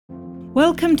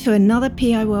Welcome to another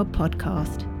PI World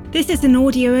podcast. This is an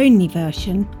audio-only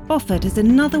version offered as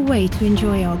another way to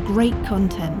enjoy our great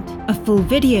content. A full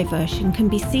video version can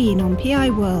be seen on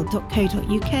piworld.co.uk,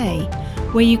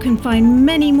 where you can find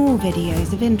many more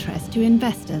videos of interest to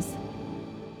investors.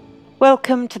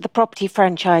 Welcome to the Property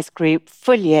Franchise Group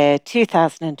full year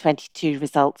 2022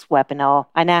 results webinar.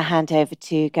 I now hand over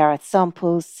to Gareth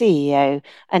Samples, CEO,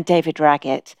 and David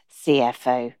Raggett,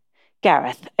 CFO.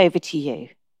 Gareth, over to you.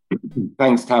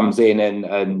 Thanks, Tamsin,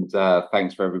 and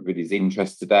thanks for everybody's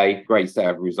interest today. Great set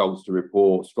of results to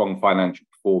report. Strong financial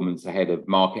performance ahead of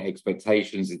market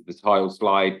expectations is the title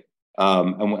slide,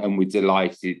 and we're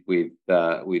delighted with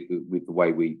the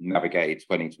way we navigated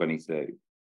 2022.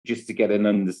 Just to get an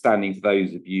understanding for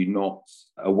those of you not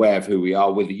aware of who we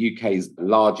are, we're the UK's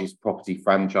largest property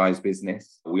franchise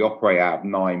business. We operate out of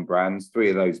 9 brands,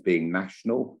 3 of those being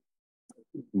national,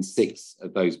 and 6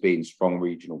 of those being strong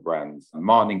regional brands.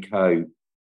 Martin & Co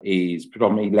is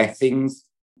predominantly lettings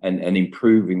and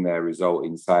improving their result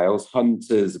in sales.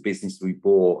 Hunters, a business we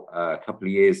bought a couple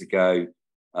of years ago,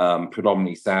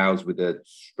 predominantly sales with a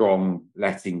strong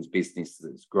lettings business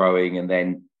that's growing. And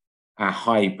then our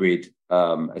hybrid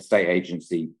estate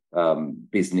agency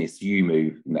business,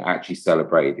 UMove, that actually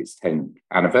celebrated its 10th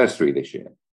anniversary this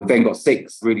year. We've then got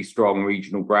 6 really strong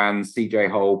regional brands: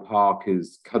 CJ Hole,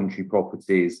 Parkers, Country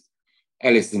Properties,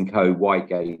 Ellis & Co,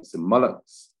 Whitegates and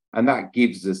Mullocks. And that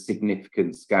gives us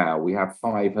significant scale. We have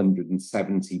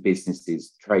 570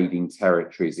 businesses trading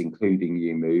territories, including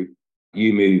UMove.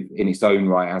 UMove in its own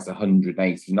right has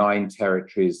 189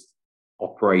 territories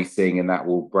operating, and that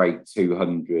will break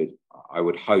 200, I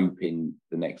would hope, in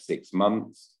the next 6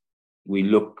 months. We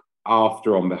look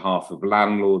after, on behalf of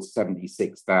landlords,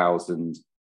 76,000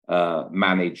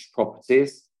 managed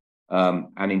properties.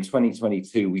 And in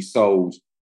 2022, we sold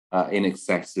in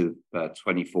excess of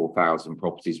 24,000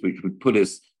 properties, which would put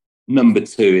us number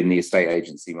 2 in the estate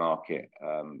agency market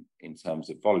in terms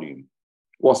of volume.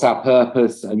 What's our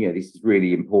purpose? And this is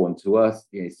really important to us.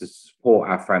 It's to support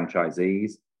our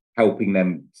franchisees, helping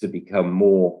them to become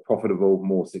more profitable,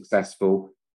 more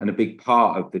successful. And a big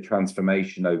part of the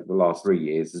transformation over the last 3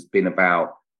 years has been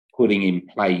about putting in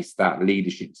place that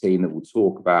leadership team that we'll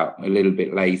talk about a little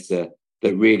bit later,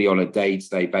 that really on a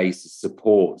day-to-day basis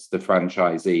supports the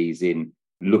franchisees in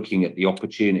looking at the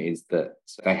opportunities that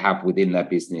they have within their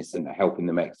business and helping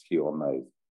them execute on those.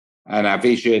 And our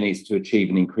vision is to achieve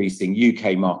an increasing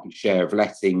UK market share of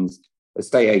lettings,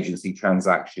 estate agency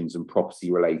transactions and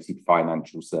property-related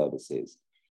financial services.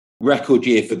 Record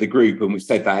year for the group, and we've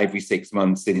said that every 6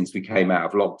 months since we came out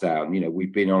of lockdown.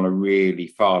 We've been on a really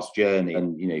fast journey,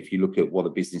 and if you look at what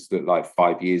the business looked like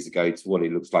 5 years ago to what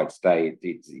it looks like today,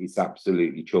 it's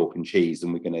absolutely chalk and cheese,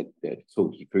 and we're going to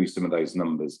talk you through some of those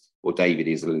numbers, or David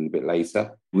is a little bit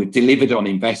later. We've delivered on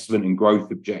investment and growth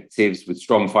objectives with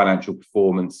strong financial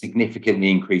performance,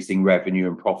 significantly increasing revenue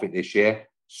and profit this year.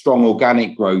 Strong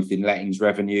organic growth in lettings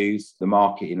revenues. The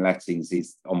market in lettings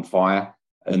is on fire,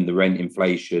 and the rent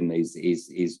inflation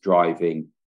is driving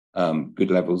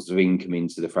good levels of income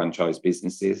into the franchise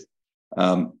businesses.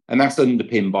 And that's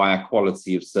underpinned by our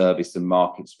quality of service and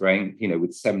market strength.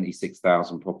 With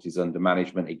 76,000 properties under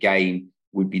management, again,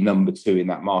 we'd be number 2 in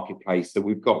that marketplace. So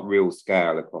we've got real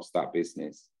scale across that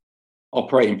business.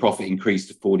 Operating profit increased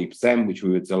to 40%, which we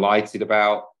were delighted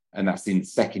about. And that's in the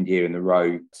 2nd year in a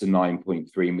row to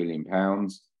 £9.3 million.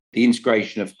 The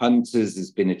integration of Hunters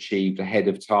has been achieved ahead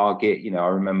of target. I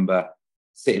remember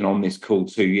sitting on this call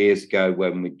 2 years ago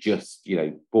when we just,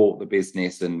 bought the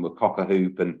business and were cock a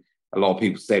hoop. And a lot of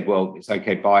people said, well, it's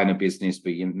okay buying a business,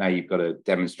 but now you've got to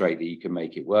demonstrate that you can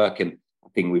make it work. And I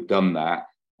think we've done that.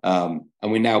 And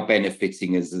we're now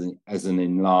benefiting as an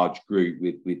enlarged group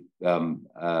with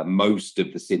most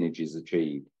of the synergies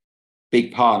achieved.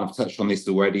 Big part, and I've touched on this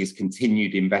already, is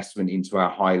continued investment into our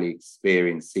highly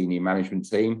experienced senior management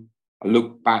team. I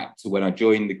look back to when I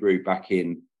joined the group back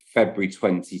in February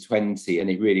 2020, and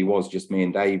it really was just me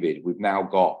and David. We've now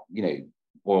got,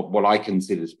 what I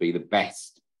consider to be the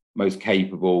best, most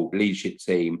capable leadership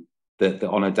team that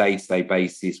on a day-to-day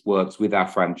basis works with our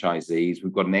franchisees.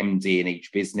 We've got an MD in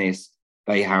each business.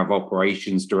 They have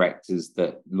operations directors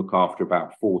that look after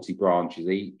about 40 branches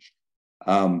each.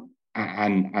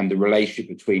 And the relationship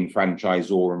between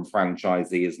franchisor and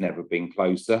franchisee has never been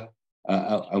closer.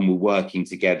 And we're working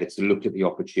together to look at the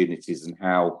opportunities and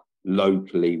how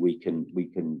locally we can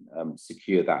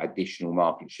secure that additional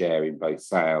market share in both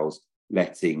sales,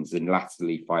 lettings, and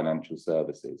latterly financial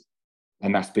services.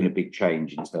 And that's been a big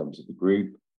change in terms of the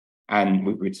group. And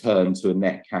we've returned to a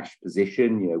net cash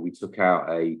position. We took out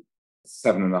a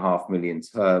 £7.5 million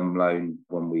term loan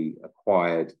when we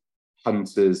acquired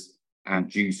Hunters. And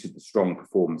due to the strong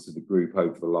performance of the group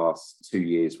over the last 2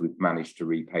 years, we've managed to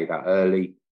repay that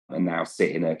early and now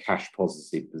sit in a cash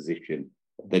positive position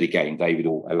that, again, David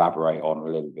will elaborate on a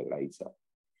little bit later.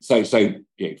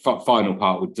 Final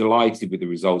part, we're delighted with the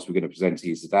results we're going to present to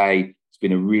you today. It's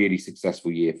been a really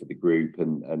successful year for the group,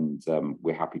 and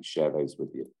we're happy to share those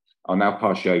with you. I'll now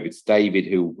pass you over to David,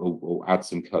 who will add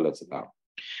some colour to that.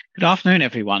 Good afternoon,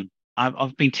 everyone.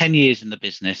 I've been 10 years in the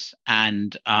business,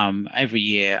 and every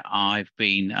year I've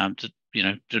been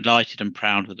delighted and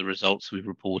proud with the results we've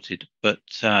reported. But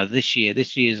this year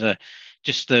is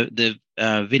just the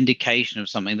vindication of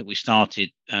something that we started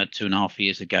 2.5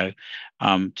 years ago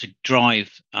to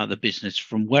drive the business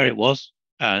from where it was.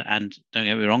 And don't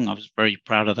get me wrong, I was very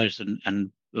proud of those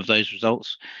and of those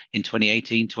results in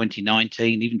 2018,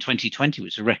 2019, even 2020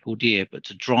 was a record year. But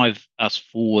to drive us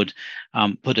forward,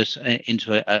 put us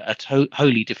into a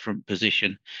wholly different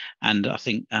position. And I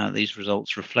think these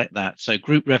results reflect that. So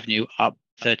group revenue up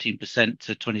 13%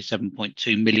 to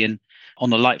 27.2 million.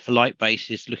 On a like-for-like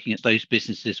basis, looking at those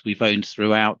businesses we've owned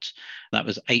throughout, that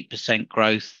was 8%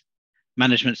 growth.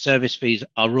 Management service fees,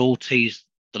 our royalties,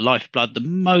 the lifeblood, the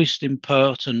most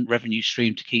important revenue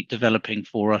stream to keep developing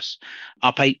for us,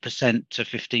 up 8% to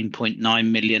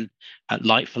 15.9 million, at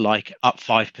like-for-like, up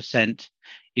 5%.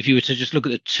 If you were to just look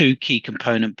at the two key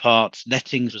component parts,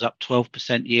 lettings was up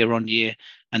 12% year on year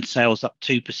and sales up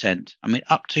 2%. I mean,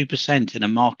 up 2% in a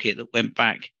market that went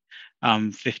back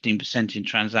 15% in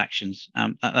transactions.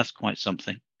 That's quite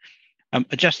something.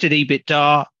 Adjusted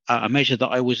EBITDA, a measure that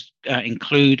I always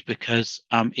include because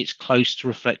it's close to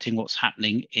reflecting what's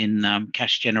happening in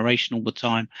cash generation all the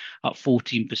time, up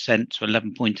 14% to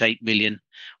 11.8 million,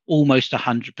 almost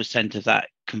 100% of that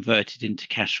converted into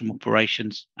cash from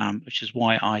operations, which is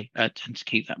why I tend to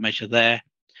keep that measure there.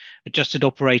 Adjusted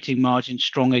operating margin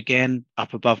strong again,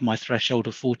 up above my threshold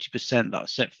of 40% that I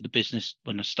set for the business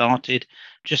when I started.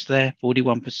 Just there,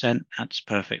 41%. That's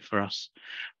perfect for us.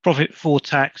 Profit before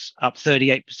tax up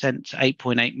 38% to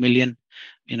 8.8 million.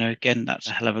 Again, that's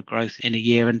a hell of a growth in a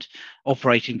year. And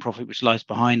operating profit, which lies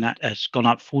behind that, has gone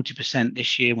up 40%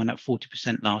 this year, went up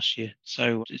 40% last year.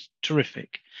 So it's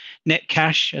terrific. Net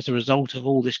cash, as a result of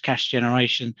all this cash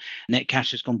generation, net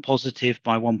cash has gone positive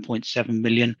by 1.7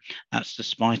 million. That's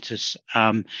despite us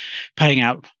paying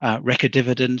out record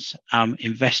dividends,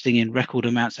 investing in record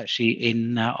amounts actually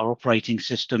in our operating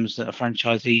systems that our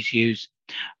franchisees use.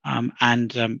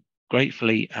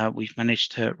 Gratefully, we've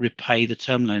managed to repay the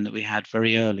term loan that we had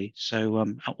very early. So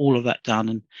all of that done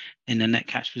and in a net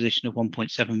cash position of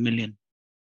 1.7 million.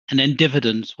 And then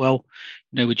dividends. Well,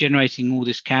 we're generating all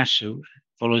this cash. So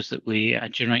follows that we are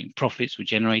generating profits, we're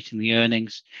generating the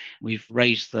earnings. We've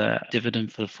raised the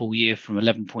dividend for the full year from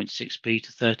 11.6p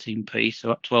to 13p,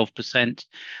 so up 12%.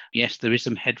 Yes, there is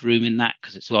some headroom in that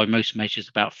because it's like most measures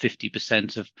about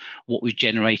 50% of what we've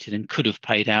generated and could have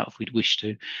paid out if we'd wished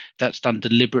to. That's done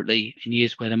deliberately in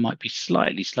years where there might be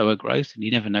slightly slower growth and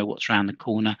you never know what's around the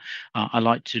corner. I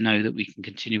like to know that we can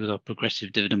continue with our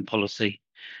progressive dividend policy.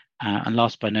 And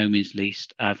last but no means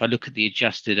least, if I look at the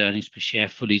adjusted earnings per share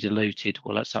fully diluted,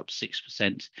 well, that's up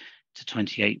 6% to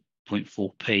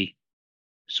 28.4p.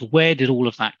 So where did all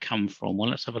of that come from? Well,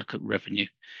 let's have a look at revenue.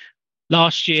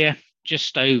 Last year,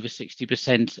 just over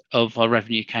 60% of our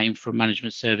revenue came from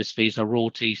management service fees, our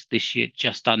royalties. This year,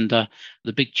 just under.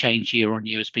 The big change year on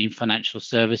year has been financial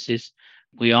services.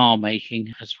 We are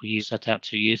making, as we set out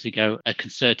 2 years ago, a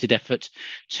concerted effort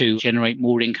to generate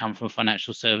more income from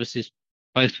financial services,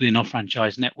 both within our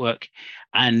franchise network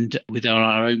and within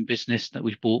our own business that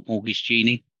we've bought, Mortgage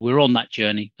Genie. We're on that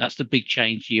journey. That's the big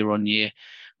change year on year.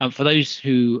 For those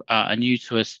who are new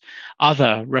to us,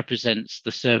 other represents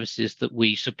the services that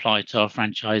we supply to our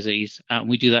franchisees.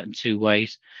 We do that in two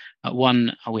ways.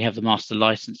 One, we have the master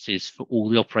licenses for all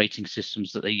the operating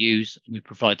systems that they use. We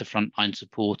provide the frontline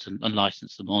support and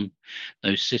license them on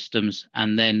those systems.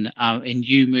 And then in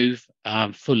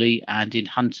UMove fully and in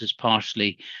Hunters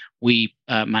partially, we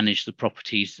manage the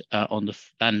properties on the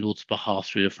landlord's behalf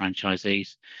through the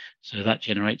franchisees. So that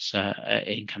generates an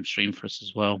income stream for us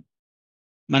as well.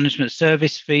 Management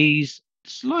service fees,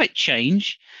 slight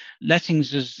change.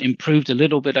 Lettings has improved a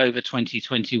little bit over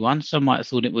 2021. Some might have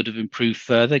thought it would have improved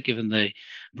further given the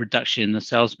reduction in the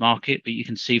sales market, but you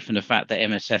can see from the fact that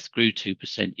MSF grew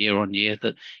 2% year on year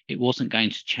that it wasn't going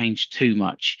to change too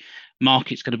much.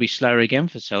 Market's going to be slower again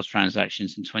for sales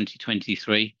transactions in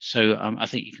 2023. So I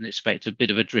think you can expect a bit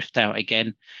of a drift out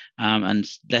again, and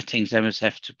lettings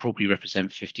MSF to probably represent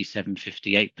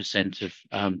 57-58% of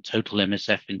total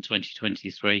MSF in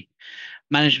 2023.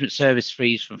 Management service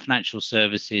fees from financial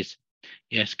services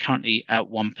Yes, currently at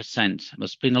 1%.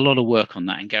 There's been a lot of work on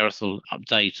that, and Gareth will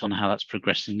update on how that's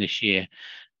progressing this year.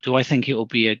 Do I think it will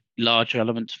be a larger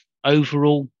element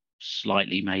overall?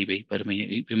 Slightly, maybe, but I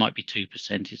mean, it might be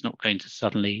 2%. It's not going to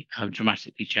suddenly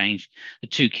dramatically change. The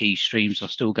two key streams are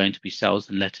still going to be sales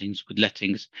and lettings, with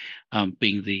lettings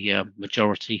being the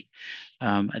majority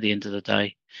at the end of the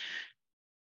day.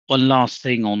 One last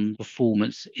thing on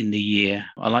performance in the year.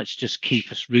 I like to just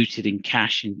keep us rooted in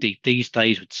cash. Indeed, these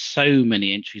days with so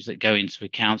many entries that go into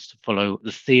accounts to follow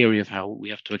the theory of how we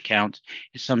have to account,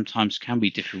 it sometimes can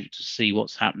be difficult to see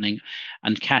what's happening.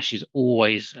 And cash is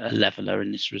always a leveler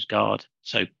in this regard.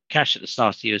 So cash at the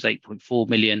start of the year is 8.4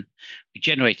 million. We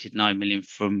generated 9 million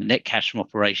from net cash from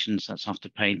operations. That's after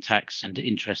paying tax and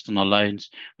interest on our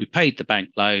loans. We paid the bank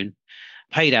loan,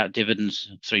 paid out dividends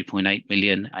of 3.8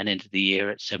 million, and ended the year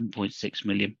at 7.6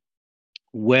 million.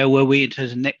 Where were we in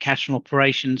terms of net cash from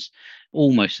operations?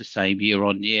 Almost the same year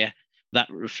on year. That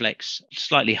reflects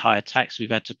slightly higher tax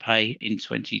we've had to pay in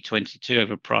 2022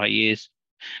 over prior years,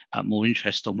 more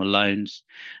interest on the loans,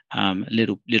 a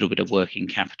little bit of working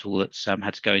capital that's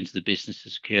had to go into the business to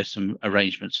secure some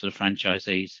arrangements for the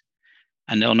franchisees.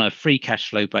 And on a free cash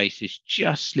flow basis,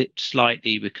 just slipped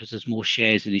slightly because there's more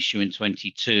shares in issue in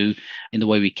 22 in the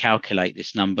way we calculate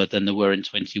this number than there were in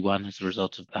 21 as a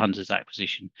result of the Hunters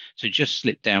acquisition. So just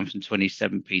slipped down from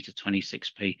 27p to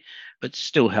 26p, but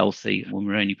still healthy when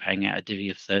we're only paying out a divvy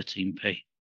of 13p.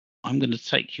 I'm going to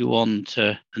take you on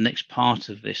to the next part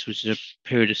of this, which is a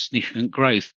period of significant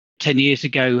growth. 10 years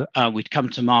ago, we'd come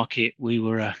to market. We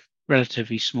were a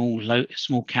relatively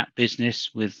small cap business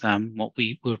with what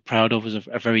we were proud of as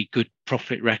a very good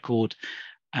profit record.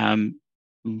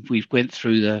 We've went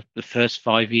through the first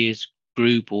 5 years,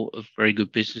 grew, bought a very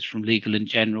good business from Legal and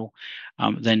General,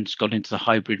 then got into the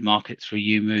hybrid market through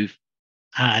UMove,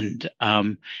 and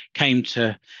came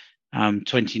to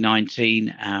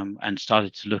 2019 and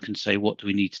started to look and say, what do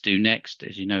we need to do next?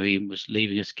 As you know, Ian was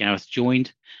leaving us, Gareth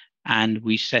joined, and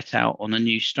we set out on a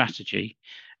new strategy.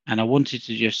 And I wanted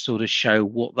to just sort of show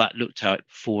what that looked like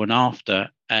before and after.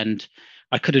 And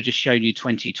I could have just shown you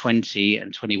 2020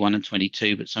 and 21 and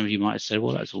 22, but some of you might have said,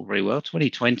 well, that's all very well.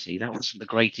 2020, that wasn't the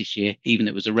greatest year, even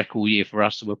it was a record year for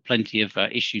us. There were plenty of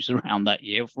issues around that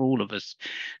year for all of us.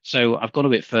 So I've gone a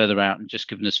bit further out and just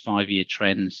given us 5-year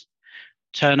trends.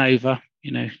 Turnover,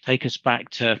 take us back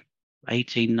to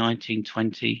 18, 19,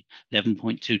 20,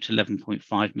 11.2 to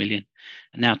 11.5 million,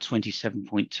 and now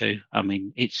 27.2. I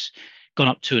mean, it's gone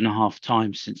up 2.5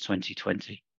 times since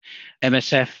 2020.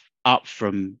 MSF up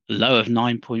from a low of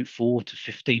 9.4 to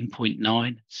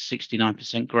 15.9,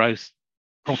 69% growth.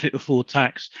 Profit before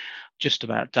tax just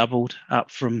about doubled, up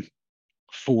from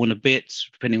 4 and a bit,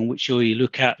 depending on which year you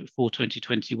look at, before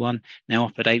 2021, now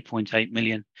up at 8.8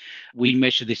 million. We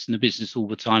measure this in the business all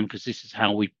the time because this is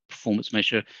how we performance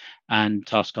measure and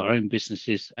task our own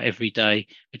businesses every day.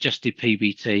 Adjusted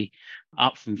PBT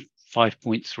up from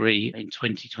 5.3 in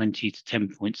 2020 to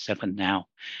 10.7 now.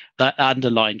 That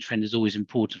underlying trend is always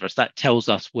important for us. That tells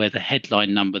us where the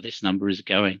headline number, this number, is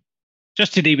going.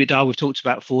 Adjusted EBITDA we've talked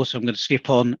about before, so I'm going to skip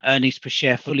on. Earnings per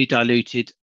share fully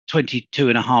diluted,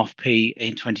 22.5p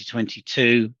in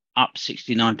 2022, up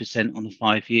 69% on the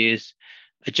 5 years.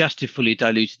 Adjusted fully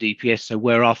diluted EPS, so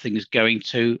where are things going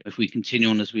to if we continue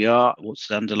on as we are? What's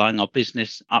underlying our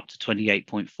business? Up to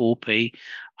 28.4p,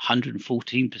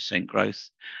 114% growth.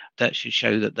 That should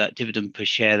show that dividend per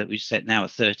share that we've set now at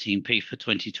 13p for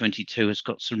 2022 has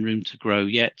got some room to grow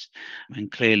yet.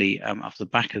 And clearly, off the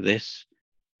back of this,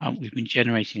 we've been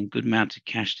generating a good amount of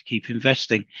cash to keep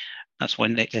investing. That's why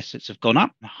net assets have gone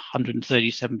up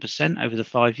 137% over the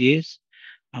 5 years.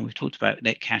 And we've talked about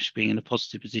net cash being in a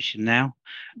positive position now.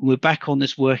 We're back on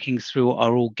this working through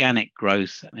our organic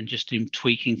growth and just in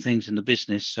tweaking things in the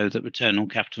business so that return on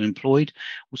capital employed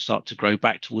will start to grow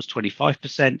back towards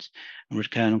 25% and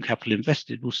return on capital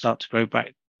invested will start to grow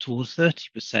back towards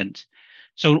 30%.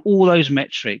 So all those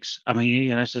metrics, I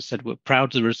mean, as I said, we're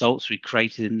proud of the results we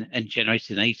created and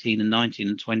generated in 18 and 19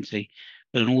 and 20.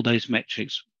 But on all those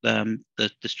metrics, the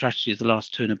strategy of the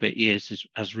last 2 and a bit years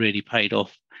has really paid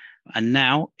off. And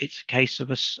now it's a case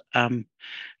of us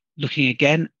looking at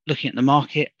the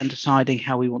market and deciding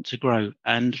how we want to grow.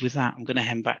 And with that, I'm going to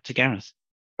hand back to Gareth.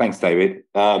 Thanks, David.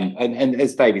 And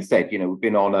as David said, we've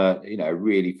been on a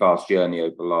really fast journey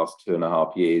over the last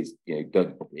 2.5 years.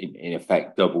 In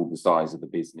effect, double the size of the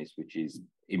business, which is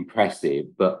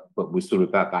impressive. But we're sort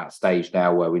of at that stage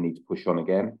now where we need to push on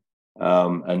again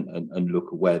and look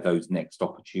at where those next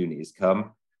opportunities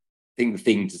come. I think the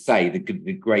thing to say,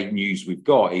 the great news we've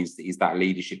got is that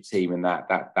leadership team and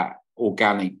that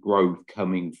organic growth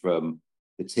coming from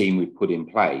the team we've put in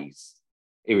place,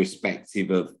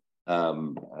 irrespective of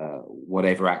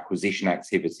whatever acquisition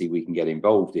activity we can get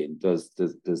involved in does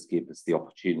give us the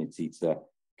opportunity to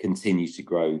continue to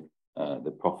grow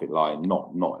the profit line,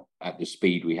 not at the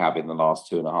speed we have in the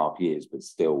last 2.5 years, but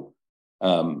still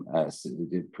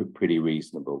pretty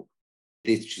reasonable.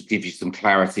 This just gives you some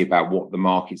clarity about what the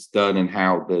market's done and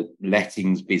how the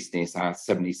lettings business, our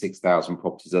 76,000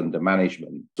 properties under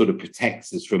management, sort of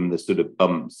protects us from the sort of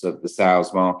bumps of the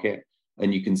sales market.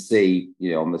 And you can see,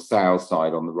 on the sales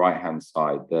side, on the right-hand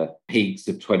side, the peaks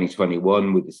of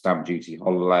 2021 with the stamp duty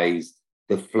holidays,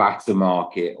 the flatter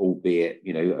market, albeit,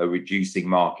 a reducing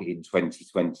market in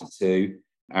 2022.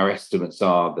 Our estimates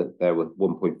are that there were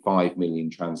 1.5 million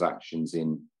transactions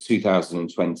in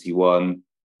 2021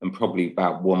 and probably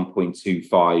about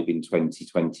 1.25 in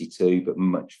 2022, but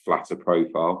much flatter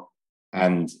profile.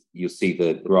 And you'll see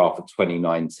the graph of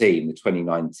 2019. The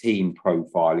 2019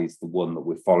 profile is the one that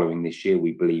we're following this year.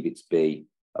 We believe it to be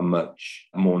a much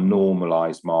more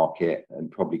normalised market and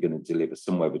probably going to deliver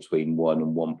somewhere between 1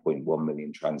 and 1.1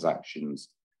 million transactions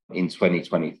in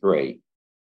 2023.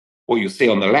 What you'll see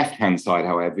on the left-hand side,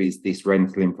 however, is this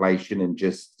rental inflation. And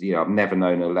just, I've never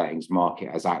known a lettings market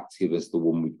as active as the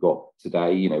one we've got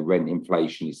today. Rent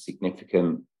inflation is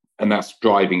significant, and that's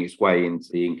driving its way into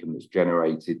the income that's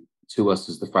generated to us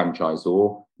as the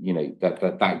franchisor.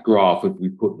 That graph, if we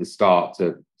put the start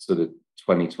to sort of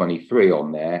 2023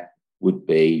 on there, would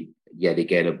be yet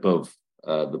again above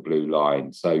the blue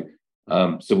line. So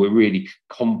we're really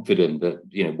confident that,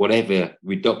 whatever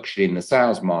reduction in the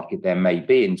sales market there may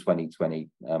be in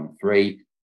 2023,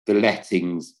 the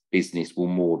lettings business will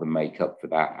more than make up for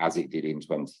that, as it did in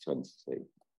 2022.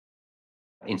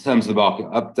 In terms of the market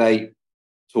update,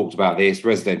 talked about this,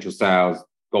 residential sales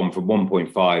gone from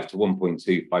 1.5 to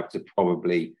 1.25 to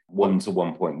probably 1 to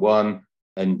 1.1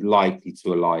 and likely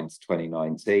to align to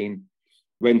 2019.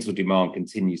 Rental demand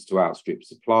continues to outstrip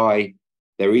supply.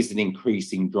 There is an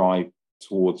increasing drive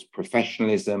towards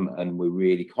professionalism, and we're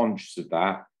really conscious of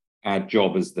that. Our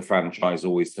job as the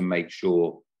franchisor is to make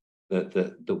sure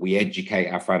that we educate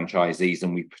our franchisees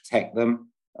and we protect them.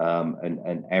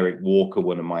 And Eric Walker,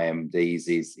 one of my MDs,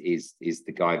 is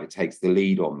the guy that takes the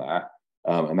lead on that.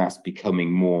 And that's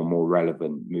becoming more and more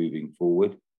relevant moving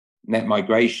forward. Net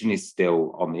migration is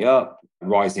still on the up.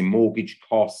 Rising mortgage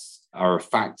costs are a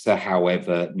factor,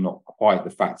 however, not quite the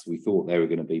factor we thought they were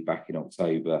going to be back in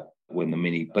October when the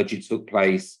mini budget took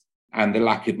place. And the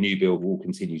lack of new build will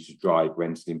continue to drive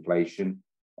rental inflation.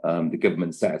 The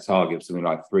government set a target of something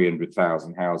like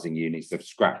 300,000 housing units. They've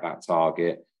scrapped that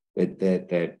target.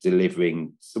 They're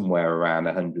delivering somewhere around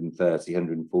 130,000,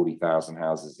 140,000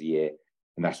 houses a year.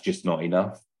 And that's just not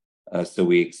enough. So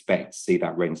we expect to see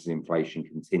that rental inflation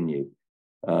continue.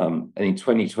 And in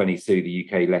 2022, the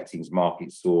UK lettings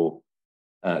market saw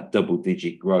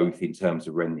double-digit growth in terms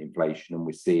of rent inflation, and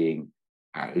we're seeing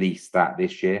at least that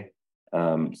this year.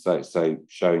 So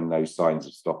showing those signs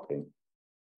of stopping.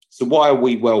 So why are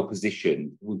we well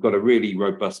positioned? We've got a really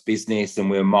robust business, and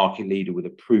we're a market leader with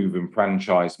a proven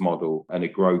franchise model and a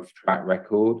growth track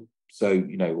record. So,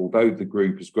 although the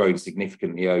group has grown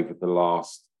significantly over the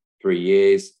last 3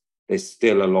 years, there's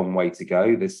still a long way to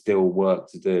go. There's still work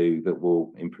to do that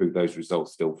will improve those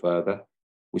results still further.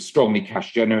 We're strongly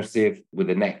cash generative with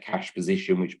a net cash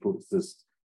position, which puts us,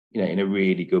 in a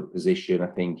really good position, I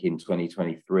think, in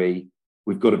 2023.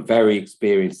 We've got a very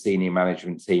experienced senior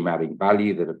management team adding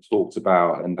value that I've talked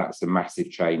about, and that's a massive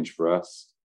change for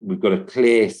us. We've got a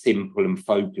clear, simple and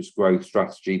focused growth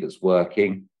strategy that's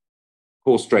working.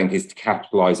 Core strength is to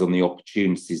capitalise on the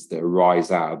opportunities that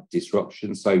arise out of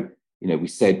disruption. So, we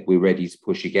said we're ready to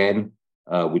push again.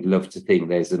 We'd love to think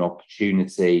there's an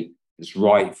opportunity that's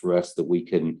right for us that we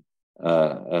can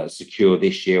secure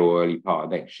this year or early part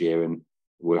of next year, and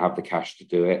we'll have the cash to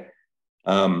do it.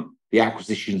 The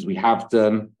acquisitions we have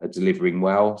done are delivering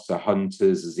well. So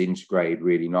Hunters has integrated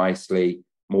really nicely.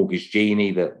 Mortgage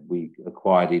Genie that we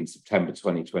acquired in September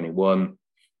 2021,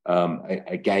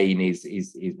 again,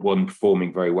 is one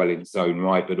performing very well in its own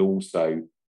right, but also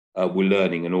we're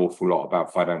learning an awful lot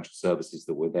about financial services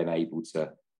that we're then able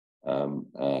to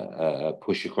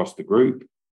push across the group.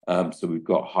 So we've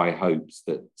got high hopes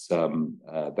that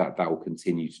that will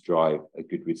continue to drive a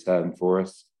good return for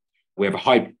us. We have a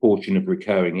high proportion of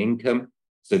recurring income.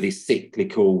 So this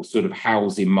cyclical sort of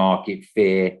housing market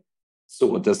fear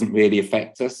sort of doesn't really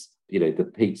affect us.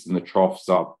 The peaks and the troughs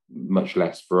are much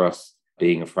less for us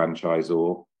being a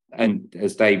franchisor. And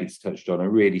as David's touched on, a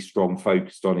really strong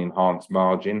focus on enhanced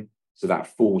margin. So that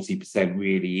 40%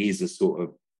 really is a sort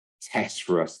of test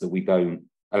for us that we don't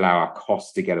allow our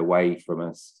costs to get away from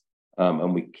us.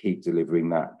 And we keep delivering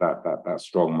that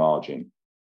strong margin.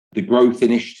 The growth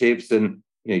initiatives, and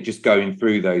just going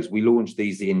through those, we launched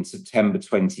these in September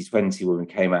 2020 when we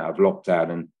came out of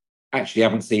lockdown, and actually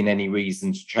haven't seen any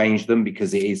reason to change them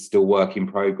because it is still work in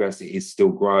progress. It is still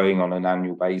growing on an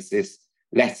annual basis.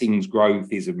 Lettings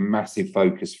growth is a massive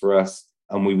focus for us,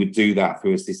 and we would do that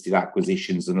through assisted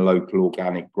acquisitions and local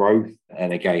organic growth.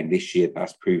 And again, this year,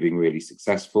 that's proving really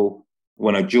successful.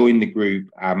 When I joined the group,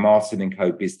 our Martin &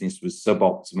 Co business was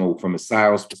suboptimal from a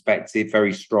sales perspective,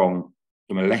 very strong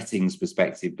from a lettings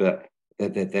perspective, but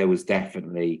there was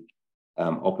definitely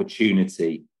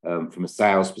opportunity from a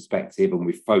sales perspective, and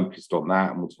we focused on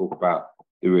that, and we'll talk about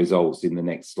the results in the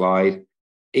next slide.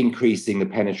 Increasing the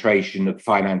penetration of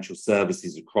financial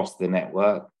services across the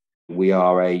network. We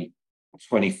are a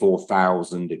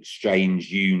 24,000 exchange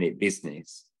unit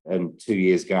business, and 2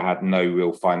 years ago had no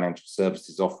real financial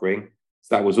services offering.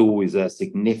 So that was always a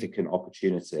significant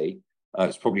opportunity.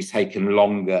 It's probably taken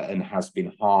longer and has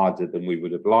been harder than we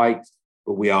would have liked,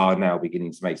 but we are now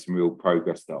beginning to make some real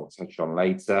progress that I'll touch on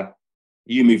later.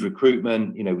 YouMove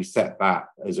recruitment, we set that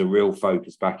as a real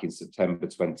focus back in September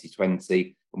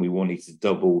 2020, and we wanted to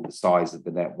double the size of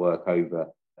the network over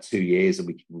 2 years, and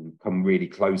we can come really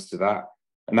close to that.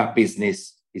 And that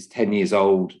business is 10 years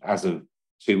old. As of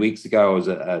 2 weeks ago, I was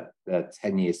at a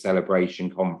 10-year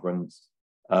celebration conference,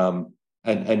 and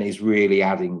is really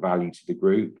adding value to the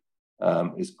group.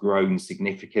 It's grown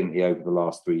significantly over the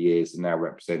last 3 years and now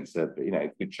represents a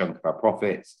good chunk of our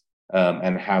profits,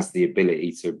 and has the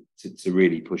ability to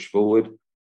really push forward.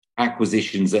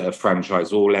 Acquisitions at a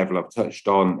franchisor level I've touched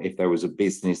on. If there was a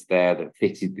business there that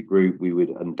fitted the group, we would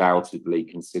undoubtedly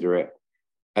consider it.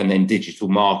 And then digital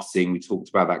marketing, we talked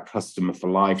about that customer for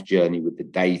life journey with the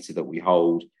data that we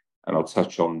hold, and I'll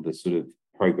touch on the sort of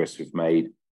progress we've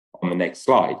made on the next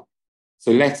slide.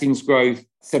 So lettings growth,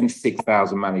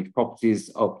 76,000 managed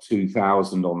properties, up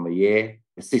 2,000 on the year.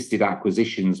 Assisted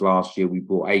acquisitions last year, we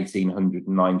brought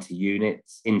 1,890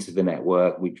 units into the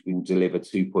network, which will deliver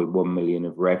 2.1 million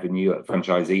of revenue at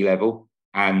franchisee level.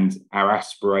 And our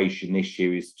aspiration this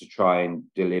year is to try and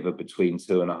deliver between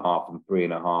 2.5 and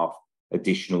 3.5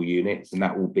 additional units, and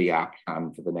that will be our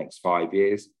plan for the next 5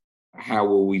 years. How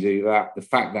will we do that? The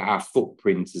fact that our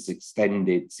footprint has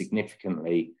extended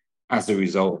significantly as a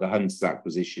result of the Hunters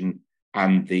acquisition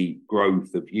and the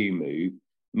growth of YouMove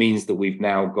means that we've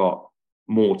now got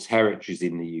more territories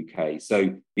in the UK.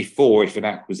 So before, if an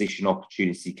acquisition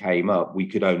opportunity came up, we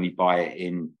could only buy it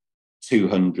in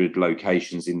 200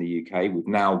 locations in the UK. We've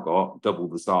now got double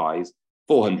the size,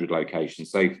 400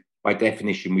 locations. So by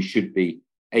definition, we should be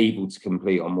able to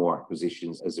complete on more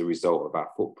acquisitions as a result of our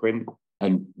footprint,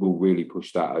 and we'll really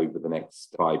push that over the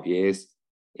next 5 years.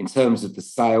 In terms of the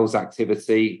sales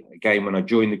activity, again, when I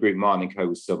joined the group, Martin & Co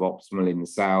was suboptimal in the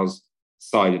sales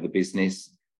side of the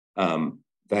business.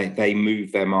 They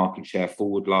moved their market share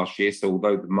forward last year. So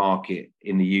although the market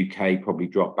in the UK probably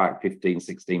dropped back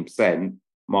 15-16%,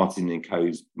 Martin &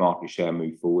 Co's market share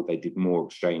moved forward. They did more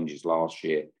exchanges last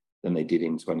year than they did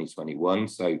in 2021.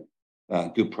 So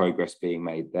good progress being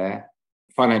made there.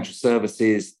 Financial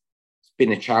services, it's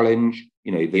been a challenge.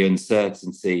 The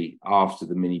uncertainty after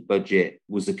the mini budget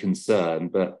was a concern,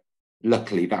 but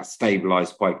luckily that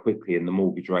stabilised quite quickly, and the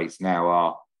mortgage rates now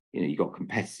are, you've got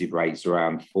competitive rates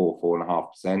around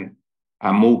 4.5%.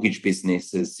 Our mortgage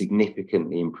business has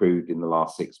significantly improved in the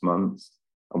last 6 months,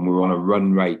 and we're on a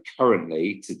run rate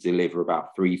currently to deliver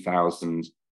about 3,000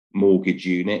 mortgage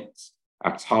units.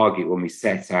 Our target when we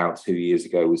set out 2 years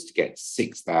ago was to get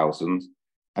 6,000,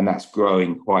 and that's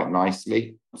growing quite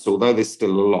nicely. So although there's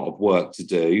still a lot of work to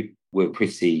do, we're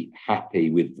pretty happy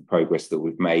with the progress that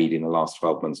we've made in the last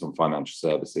 12 months on financial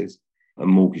services. And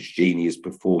Mortgage Genie has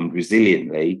performed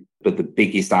resiliently, but the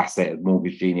biggest asset of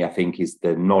Mortgage Genie, I think, is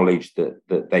the knowledge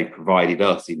that they provided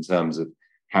us in terms of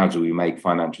how do we make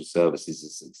financial services a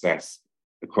success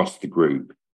across the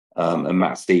group. And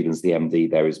Matt Stevens, the MD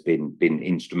there, has been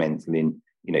instrumental in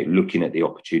looking at the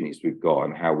opportunities we've got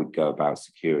and how we'd go about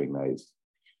securing those.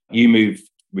 YouMove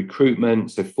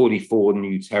recruitment, so 44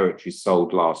 new territories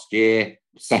sold last year,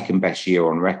 second best year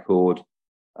on record,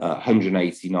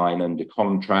 189 under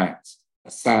contract,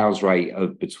 a sales rate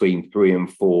of between 3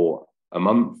 and 4 a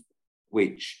month,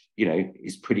 which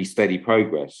is pretty steady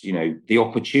progress. The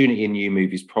opportunity in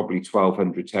YouMove is probably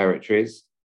 1,200 territories.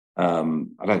 I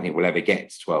don't think we'll ever get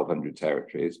to 1,200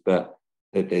 territories, but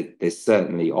there's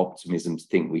certainly optimism to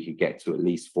think we could get to at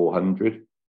least 400.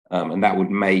 And that would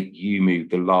make YouMove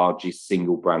the largest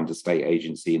single brand estate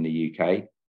agency in the UK.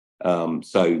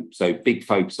 So big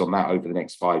focus on that over the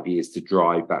next 5 years to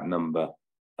drive that number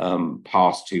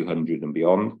past 200 and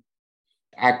beyond.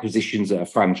 Acquisitions at a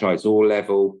franchisor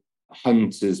level,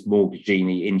 Hunters, Mortgage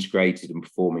Genie integrated and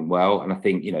performing well. And I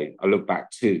think, I look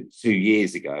back 2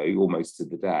 years ago, almost to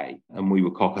the day, and we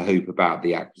were cock a hoop about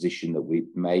the acquisition that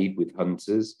we've made with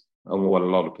Hunters. And what a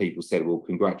lot of people said, well,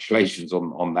 congratulations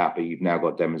on that, but you've now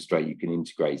got to demonstrate you can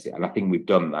integrate it. And I think we've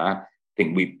done that. I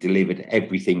think we've delivered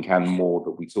everything and more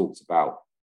that we talked about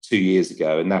 2 years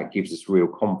ago. And that gives us real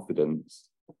confidence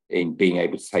in being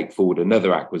able to take forward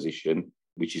another acquisition,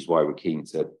 which is why we're keen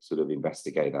to sort of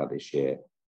investigate that this year.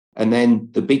 And then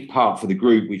the big part for the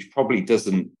group, which probably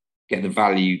doesn't get the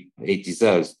value it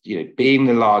deserves, being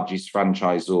the largest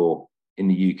franchisor in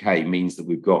the UK means that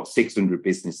we've got 600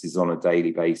 businesses on a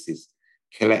daily basis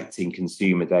collecting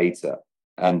consumer data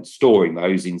and storing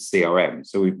those in CRM.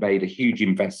 So we've made a huge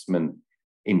investment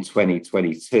in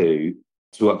 2022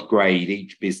 to upgrade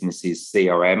each business's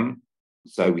CRM.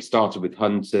 So we started with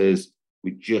Hunters.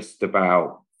 We just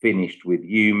about finished with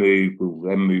YouMove. We'll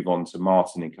then move on to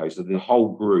Martin & Co. So the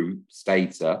whole group's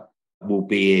data will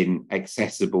be in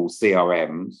accessible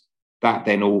CRMs. That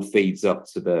then all feeds up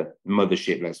to the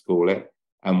mothership, let's call it.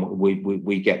 And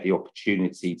we get the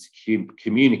opportunity to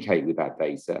communicate with that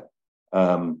data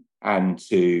and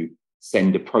to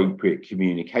send appropriate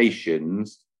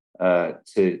communications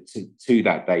to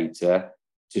that data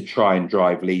to try and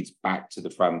drive leads back to the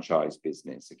franchise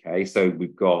business. Okay, so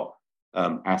we've got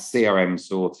our CRM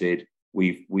sorted.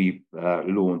 We've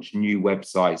launched new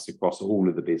websites across all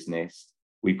of the business.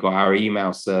 We've got our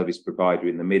email service provider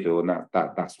in the middle, and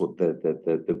that's what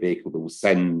the vehicle that will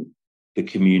send the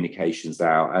communications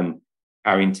out. And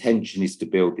our intention is to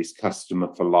build this customer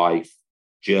for life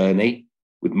journey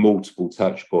with multiple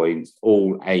touch points,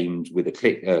 all aimed with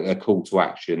a call to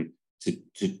action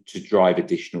to drive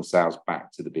additional sales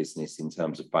back to the business in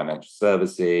terms of financial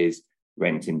services,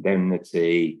 rent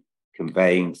indemnity,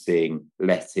 conveyancing,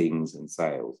 lettings, and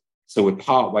sales. So we're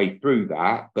partway through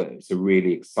that, but it's a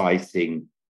really exciting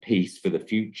piece for the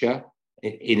future.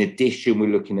 In addition,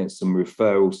 we're looking at some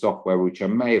referral software, which I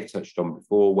may have touched on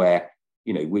before, where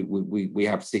we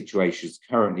have situations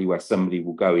currently where somebody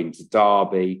will go into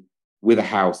Derby with a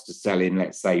house to sell in,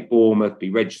 let's say, Bournemouth, be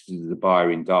registered as a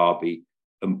buyer in Derby,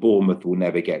 and Bournemouth will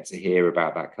never get to hear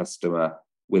about that customer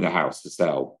with a house to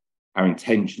sell. Our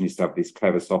intention is to have this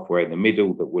clever software in the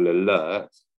middle that will alert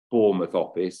Bournemouth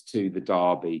office to the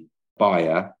Derby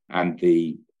buyer, and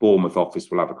the Bournemouth office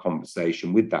will have a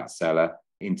conversation with that seller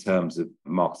in terms of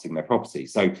marketing their property.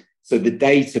 So the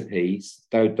data piece,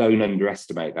 don't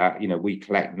underestimate that. We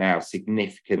collect now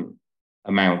significant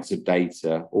amounts of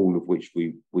data, all of which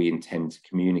we intend to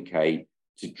communicate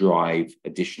to drive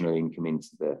additional income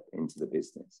into the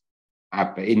business.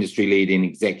 Our industry-leading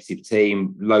executive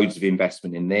team, loads of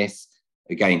investment in this.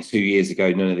 Again, 2 years ago,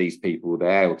 none of these people were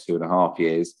there, or 2.5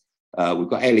 years. We've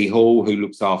got Ellie Hall, who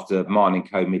looks after Martin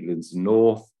 & Co Midlands and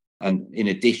North. And in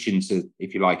addition to,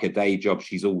 if you like, a day job,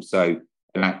 she's also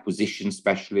an acquisition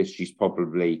specialist. She's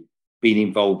probably been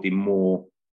involved in more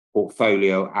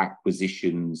portfolio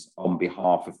acquisitions on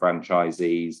behalf of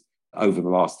franchisees over the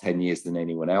last 10 years than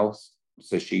anyone else.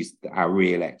 So she's our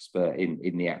real expert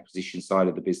in the acquisition side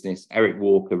of the business. Eric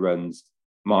Walker runs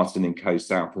Martin & Co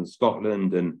South and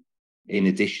Scotland, and in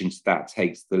addition to that,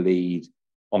 takes the lead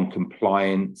on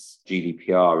compliance,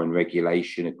 GDPR and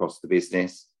regulation across the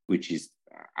business, which is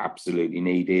absolutely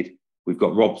needed. We've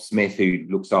got Rob Smith, who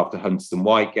looks after Hunters and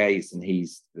Whitegates, and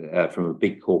he's from a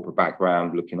big corporate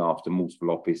background, looking after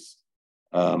multiple office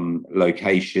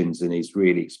locations, and is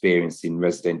really experienced in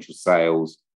residential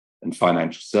sales and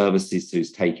financial services, so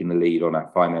he's taking the lead on our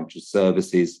financial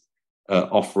services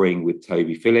offering with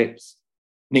Toby Phillips.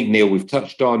 Nick Neal, we've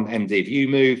touched on, MD of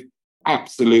YouMove,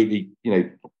 absolutely,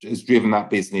 has driven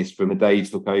that business from the day he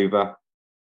took over.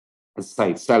 As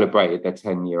I say, celebrated their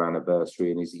 10-year anniversary,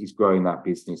 and he's growing that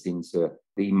business into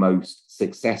the most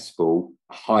successful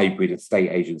hybrid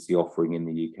estate agency offering in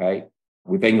the UK.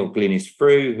 We've then got Glynis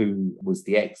Frew, who was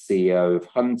the ex-CEO of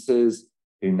Hunters,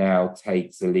 who now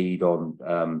takes the lead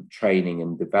on training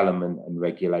and development and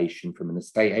regulation from an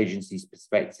estate agency's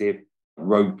perspective.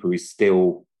 Roper is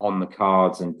still on the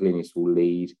cards, and Glynis will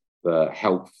lead the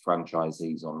help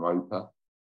franchisees on Roper.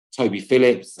 Toby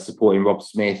Phillips supporting Rob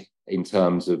Smith in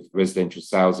terms of residential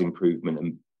sales improvement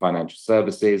and financial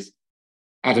services.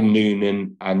 Adam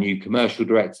Noonan, our new commercial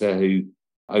director, who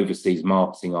oversees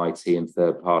marketing, IT and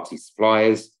third-party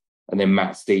suppliers. And then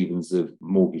Matt Stevens of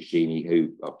Mortgage Genie,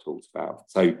 who I've talked about.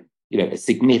 So, a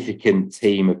significant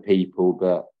team of people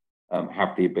that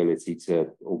have the ability to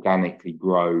organically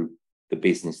grow the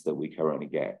business that we currently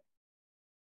get.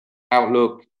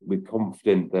 Outlook, we're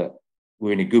confident that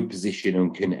we're in a good position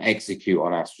and can execute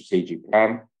on our strategic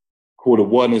plan.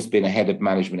 Q1 has been ahead of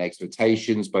management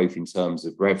expectations, both in terms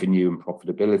of revenue and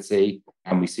profitability,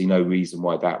 and we see no reason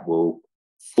why that will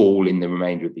fall in the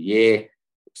remainder of the year.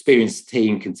 Experienced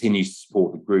team continues to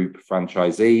support the group of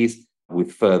franchisees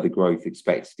with further growth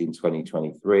expected in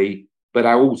 2023. But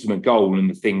our ultimate goal, and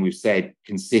the thing we've said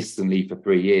consistently for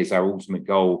 3 years, our ultimate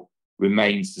goal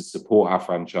remains to support our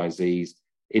franchisees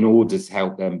in order to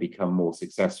help them become more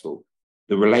successful.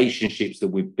 The relationships that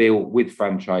we've built with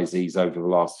franchisees over the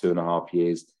last 2.5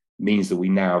 years means that we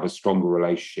now have a stronger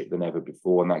relationship than ever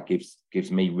before, and that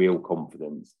gives me real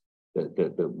confidence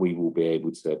that we will be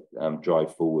able to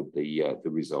drive forward the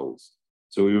results.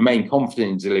 So we remain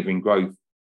confident in delivering growth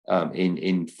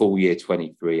in full year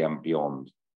 23 and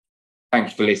beyond.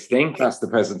 Thanks for listening. That's the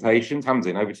presentation.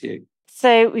 Tamsin, over to you.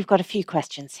 So we've got a few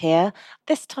questions here.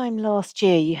 This time last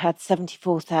year, you had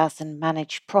 74,000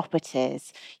 managed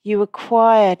properties. You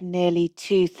acquired nearly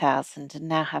 2,000 and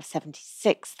now have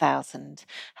 76,000.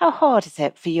 How hard is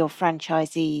it for your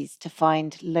franchisees to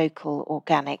find local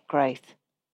organic growth?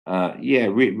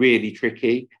 Really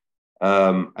tricky.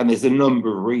 And there's a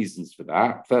number of reasons for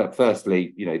that.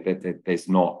 Firstly, there's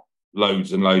not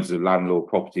loads and loads of landlord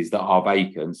properties that are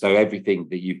vacant. So everything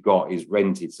that you've got is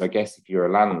rented. So I guess if you're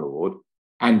a landlord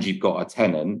and you've got a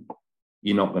tenant,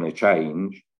 you're not going to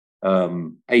change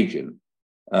agent.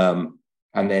 And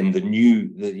then the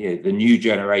new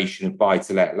generation of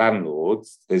buy-to-let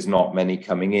landlords, there's not many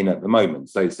coming in at the moment.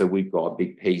 So we've got a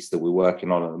big piece that we're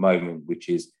working on at the moment, which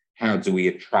is how do we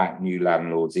attract new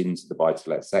landlords into the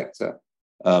buy-to-let sector?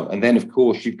 And then, of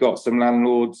course, you've got some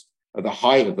landlords at the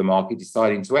height of the market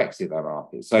deciding to exit that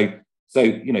market. So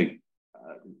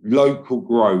local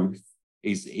growth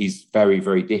is very,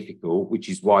 very difficult, which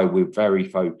is why we're very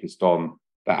focused on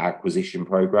that acquisition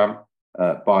program,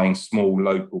 buying small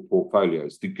local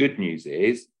portfolios. The good news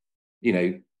is,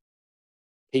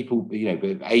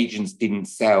 agents didn't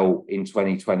sell in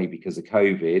 2020 because of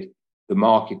COVID. The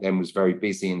market then was very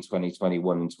busy in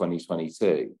 2021 and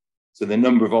 2022. So the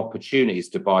number of opportunities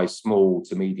to buy small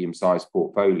to medium-sized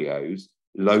portfolios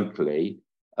locally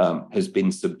has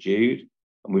been subdued.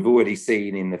 And we've already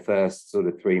seen in the first sort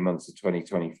of 3 months of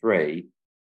 2023,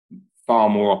 far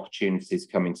more opportunities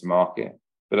coming to market.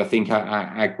 But I think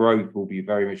our growth will be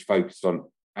very much focused on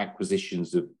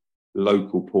acquisitions of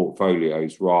local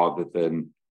portfolios rather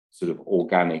than sort of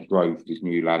organic growth with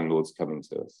new landlords coming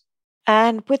to us.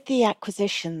 And with the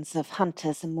acquisitions of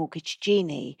Hunters and Mortgage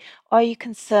Genie, are you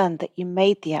concerned that you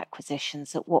made the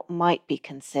acquisitions at what might be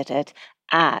considered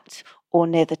at or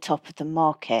near the top of the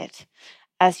market?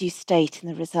 As you state in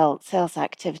the results, sales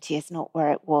activity is not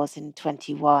where it was in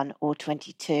 21 or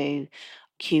 22,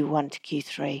 Q1 to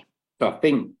Q3. So I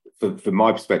think from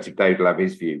my perspective, David will have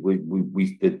his view.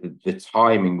 The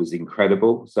timing was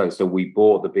incredible. So we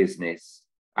bought the business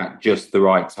at just the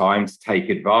right time to take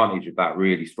advantage of that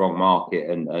really strong market,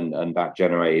 and that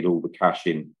generated all the cash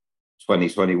in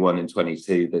 2021 and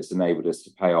 22 that's enabled us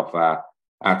to pay off our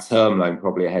term loan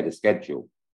probably ahead of schedule.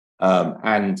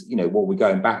 And what we're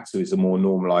going back to is a more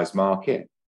normalized market.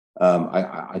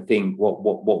 I think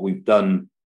what we've done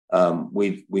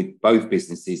with both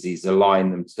businesses is align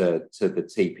them to the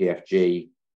TPFG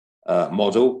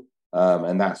model.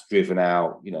 And that's driven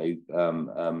out,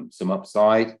 some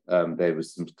upside. There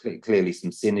was clearly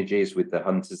some synergies with the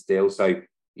Hunters deal. So,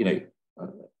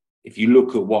 if you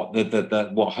look at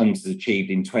what Hunters achieved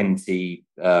in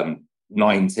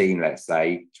 2019, let's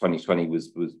say 2020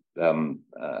 was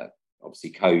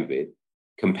obviously COVID,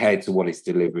 compared to what it's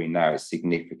delivering now, is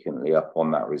significantly up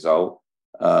on that result.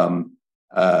 And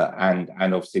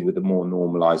obviously with a more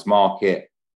normalised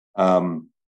market.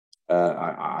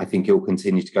 I think it will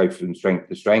continue to go from strength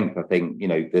to strength. I think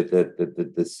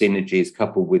the synergies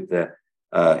coupled with the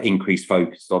increased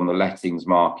focus on the lettings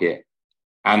market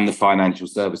and the financial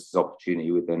services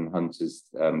opportunity within Hunters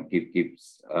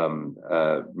gives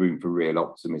room for real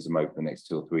optimism over the next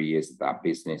 2 or 3 years that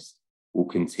business will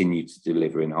continue to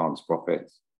deliver enhanced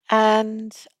profits.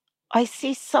 And I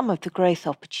see some of the growth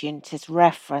opportunities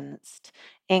referenced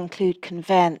include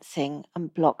conveyancing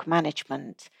and block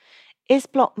management. Is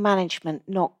block management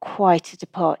not quite a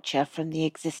departure from the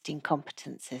existing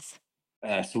competencies?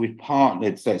 So we've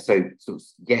partnered, so sort of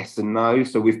yes and no.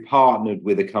 So we've partnered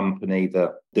with a company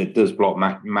that does block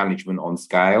management on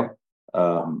scale.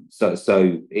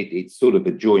 So it's sort of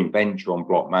a joint venture on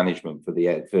block management for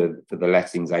the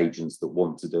lettings agents that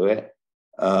want to do it.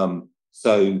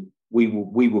 So we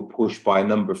were pushed by a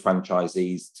number of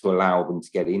franchisees to allow them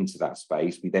to get into that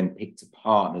space. We then picked a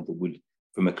partner that would,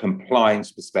 from a compliance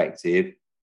perspective,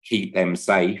 keep them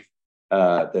safe.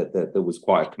 That was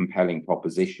quite a compelling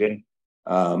proposition.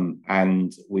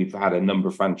 And we've had a number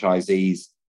of franchisees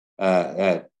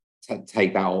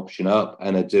take that option up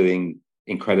and are doing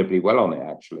incredibly well on it,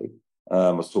 actually.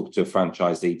 I was talking to a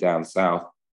franchisee down south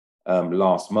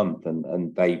last month,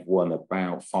 and they've won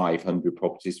about 500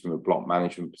 properties from a block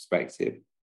management perspective.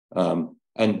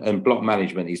 And block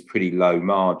management is pretty low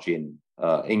margin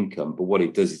income, but what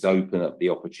it does is open up the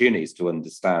opportunities to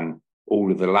understand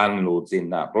all of the landlords in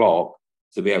that block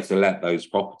to be able to let those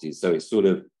properties. So it's sort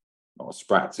of not a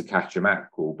sprat to catch a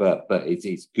mackerel, but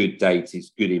it's good data,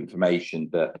 it's good information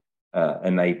that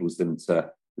enables them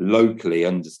to locally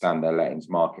understand their lettings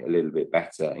market a little bit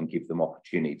better and give them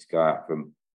opportunity to go out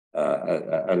from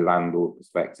a landlord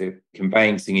perspective.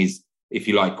 Conveyancing is, if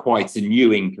you like, quite a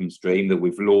new income stream that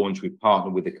we've launched. We've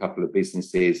partnered with a couple of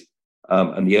businesses,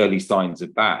 and the early signs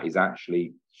of that is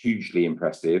actually hugely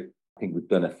impressive. I think we've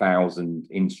done 1,000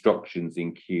 instructions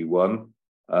in Q1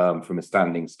 from a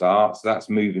standing start. So that's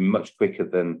moving much quicker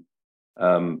than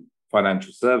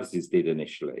financial services did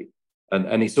initially.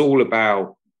 And it's all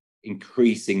about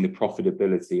increasing the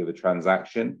profitability of a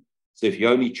transaction. So if you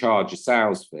only charge a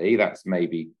sales fee, that's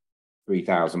maybe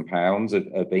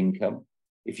 £3,000 of income.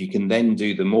 If you can then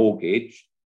do the mortgage,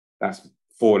 that's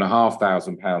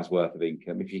 £4,500 worth of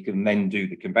income. If you can then do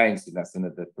the conveyancing, that's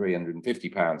another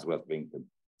 £350 worth of income.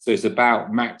 So it's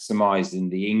about maximising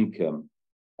the income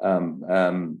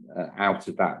out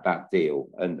of that deal.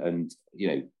 And you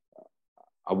know,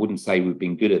 I wouldn't say we've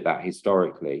been good at that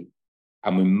historically,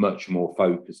 and we're much more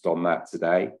focused on that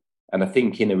today. And I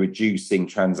think in a reducing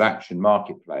transaction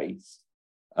marketplace,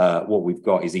 what we've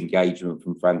got is engagement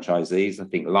from franchisees. I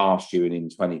think last year and in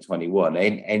 2021,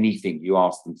 anything you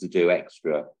asked them to do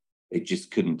extra, they just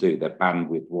couldn't do. Their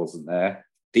bandwidth wasn't there.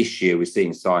 This year, we're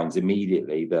seeing signs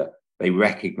immediately that they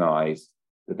recognise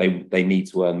that they need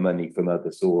to earn money from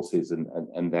other sources,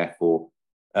 and therefore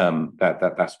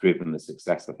that's driven the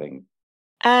success, I think.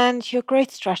 And your growth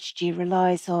strategy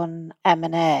relies on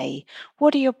M&A.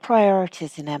 What are your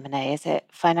priorities in M&A? Is it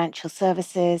financial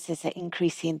services? Is it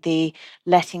increasing the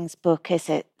lettings book? Is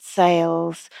it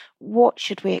sales? What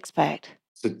should we expect?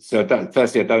 So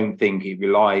firstly, I don't think it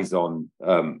relies on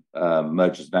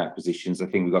mergers and acquisitions. I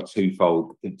think we've got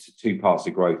two parts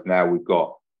of growth now. We've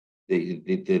got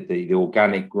the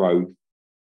organic growth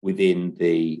within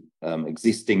the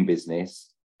existing business,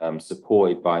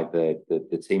 supported by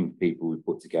the team of people we've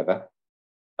put together,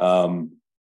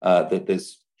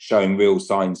 that's showing real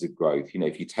signs of growth. You know,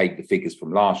 if you take the figures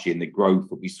from last year and the growth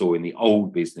that we saw in the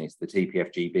old business, the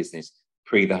TPFG business,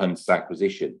 pre the Hunters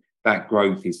acquisition, that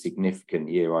growth is significant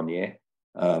year on year.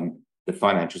 The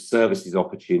financial services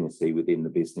opportunity within the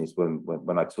business,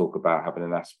 when I talk about having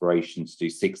an aspiration to do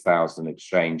 6,000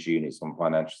 exchange units on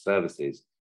financial services,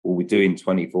 well, we're doing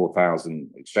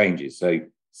 24,000 exchanges. So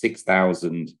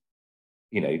 6,000,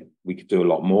 you know, we could do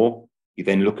a lot more. You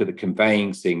then look at the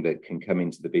conveyancing that can come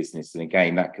into the business, and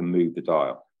again, that can move the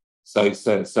dial. So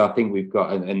I think we've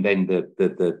got, and then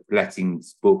the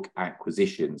lettings book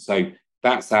acquisition. So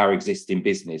that's our existing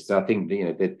business. So I think, you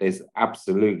know, there's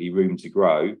absolutely room to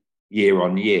grow year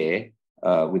on year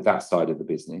with that side of the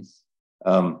business.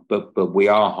 But we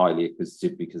are highly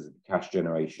acquisitive because of the cash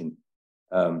generation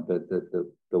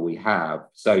that we have.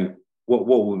 So what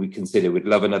would we consider? We'd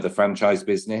love another franchise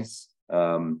business.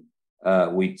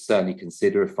 We'd certainly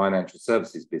consider a financial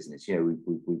services business. You know,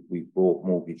 we bought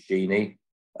Mortgage Genie,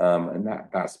 and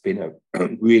that's been a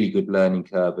really good learning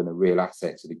curve and a real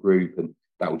asset to the group, and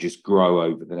that will just grow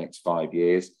over the next 5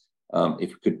 years. If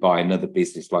we could buy another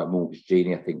business like Mortgage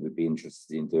Genie, I think we'd be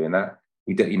interested in doing that.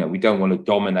 We don't want to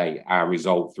dominate our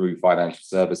result through financial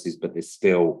services, but there's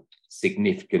still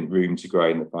significant room to grow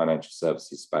in the financial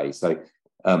services space. So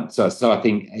I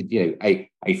think, you know,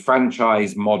 a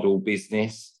franchise model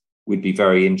business would be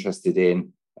very interested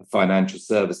in a financial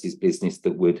services business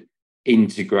that would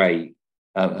integrate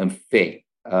and fit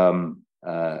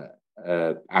our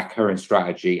current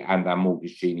strategy, and our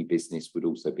Mortgage Genie business would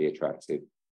also be attractive.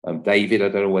 David, I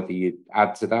don't know whether you'd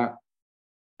add to that.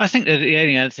 I think that the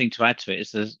only other thing to add to it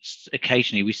is that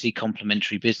occasionally we see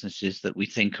complementary businesses that we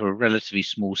think are a relatively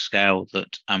small scale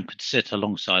that could sit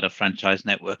alongside a franchise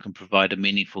network and provide a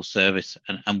meaningful service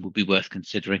and would be worth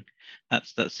considering.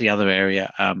 That's the other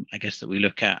area, I guess, that we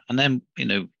look at. And then, you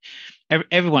know,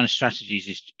 everyone's strategies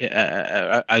is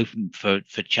open for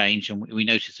change, and we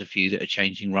notice a few that are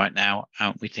changing right now.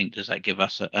 We think, does that give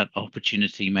us an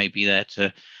opportunity maybe there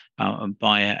to and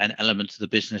buy an element of the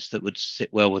business that would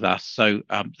sit well with us? So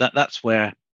that's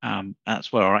where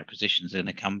our acquisitions are going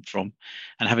to come from.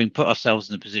 And having put ourselves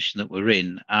in the position that we're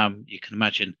in, you can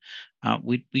imagine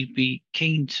we'd be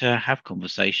keen to have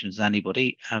conversations with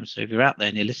anybody. So if you're out there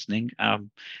and you're listening, you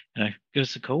know, give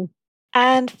us a call.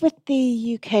 And with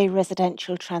the UK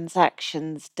residential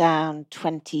transactions down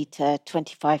 20 to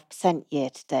 25% year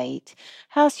to date,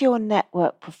 how's your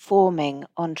network performing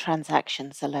on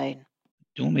transactions alone?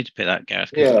 Do you want me to pick that,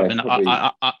 Gareth? Because I Yeah, mean, probably.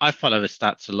 I follow the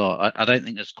stats a lot. I don't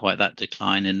think there's quite that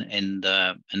decline in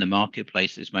the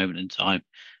marketplace at this moment in time.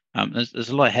 There's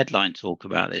a lot of headline talk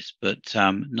about this, but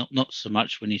not so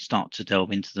much when you start to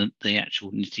delve into the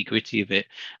actual nitty gritty of it.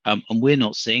 And we're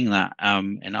not seeing that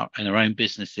in our own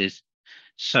businesses.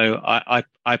 So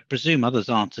I presume others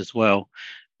aren't as well.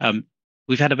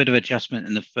 We've had a bit of adjustment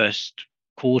in the first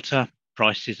quarter.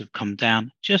 Prices have come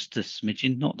down just a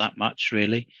smidgen, not that much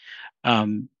really.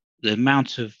 The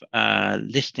amount of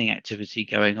listing activity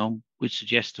going on would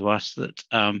suggest to us that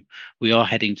we are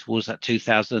heading towards that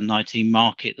 2019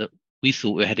 market that we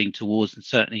thought we were heading towards, and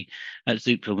certainly at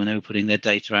Zoopla, when they were putting their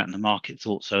data out in the market,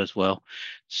 thought so as well.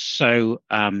 So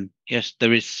yes,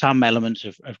 there is some element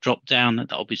of drop down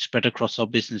that will be spread across our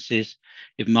businesses.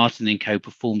 If Martin & Co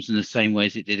performs in the same way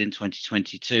as it did in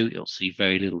 2022, you'll see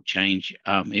very little change.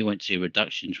 It won't see a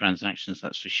reduction in transactions,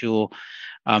 that's for sure.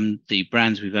 The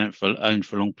brands we've owned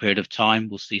for a long period of time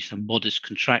will see some modest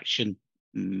contraction,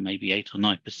 maybe 8 or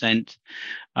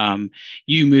 9%.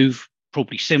 You move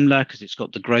probably similar because it's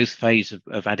got the growth phase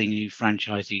of adding new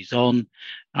franchisees on.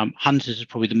 Hunters is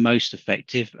probably the most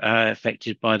affected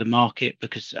by the market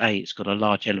because A, it's got a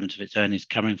large element of its earnings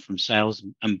coming from sales,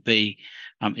 and B,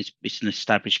 it's an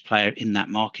established player in that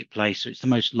marketplace, so it's the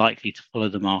most likely to follow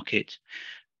the market.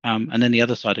 And then the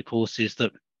other side, of course, is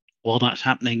that while that's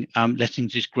happening,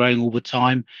 lettings is growing all the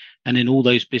time, and in all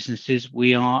those businesses,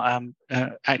 we are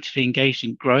actively engaged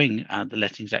in growing the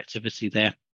lettings activity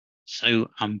there. So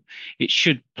it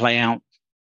should play out.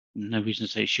 No reason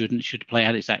to say it shouldn't. It should play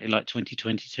out exactly like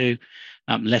 2022.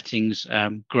 Lettings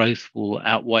growth will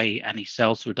outweigh any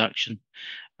sales reduction.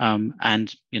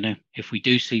 And if we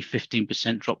do see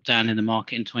 15% drop down in the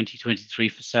market in 2023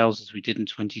 for sales as we did in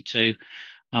 22.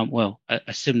 Well,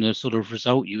 a similar sort of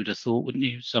result you would have thought, wouldn't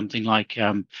you? Something like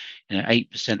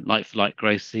 8% like-for-like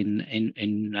growth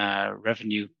in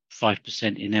revenue,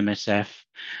 5% in MSF,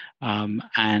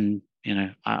 and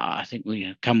I think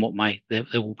we come what may, there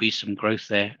will be some growth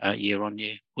there year on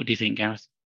year. What do you think, Gareth?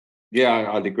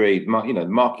 Yeah, I'd agree. The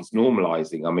market's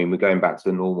normalising. I mean, we're going back to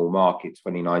a normal market.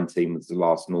 2019 was the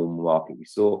last normal market we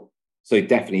saw. So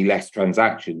definitely less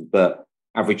transactions, but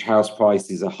average house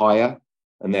prices are higher,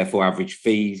 and therefore average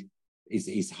fee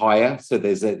is higher. So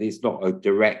there's not a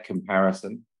direct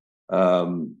comparison.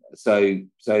 So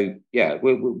yeah,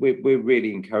 we're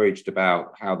really encouraged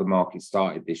about how the market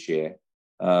started this year.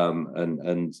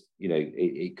 And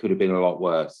it could have been a lot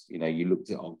worse. You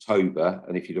looked at October,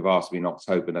 and if you'd have asked me in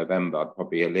October, November, I'd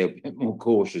probably be a little bit more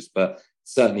cautious. But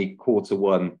certainly quarter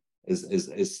one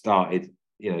has started,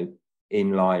 in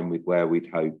line with where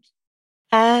we'd hoped.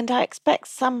 And I expect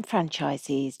some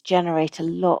franchisees generate a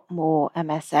lot more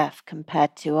MSF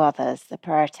compared to others, the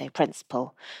Pareto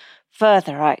principle.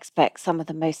 Further, I expect some of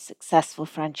the most successful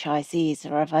franchisees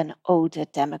are of an older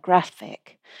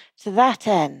demographic. To that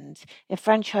end, if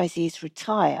franchisees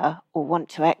retire or want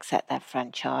to exit their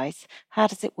franchise, how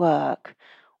does it work?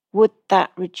 Would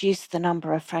that reduce the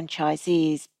number of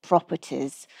franchisees'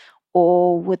 properties,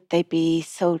 or would they be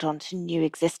sold on to new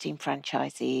existing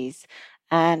franchisees?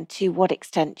 And to what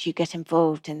extent do you get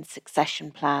involved in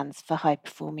succession plans for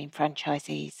high-performing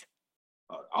franchisees?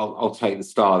 I'll take the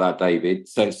start of that, David.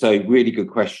 So really good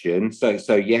question.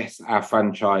 So yes, our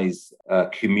franchise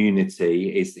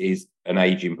community is an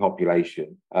aging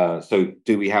population. So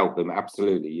do we help them?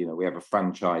 Absolutely. We have a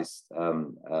franchise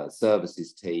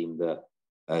services team that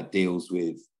deals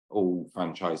with all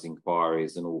franchise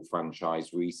inquiries and all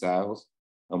franchise resales,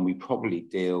 and we probably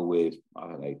deal with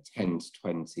 10 to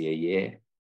 20 a year.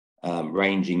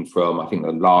 Ranging from, I think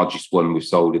the largest one we've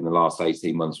sold in the last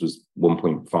 18 months was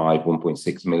 1.5,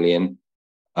 1.6 million,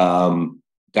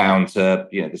 down to,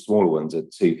 the smaller ones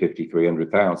at 250,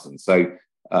 300,000. So,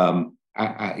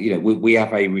 we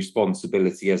have a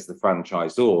responsibility as the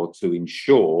franchisor to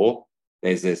ensure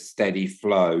there's a steady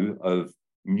flow of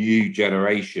new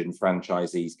generation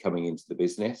franchisees coming into the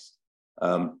business.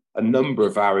 A number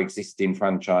of our existing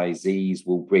franchisees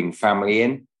will bring family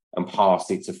in and pass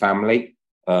it to family.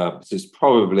 So it's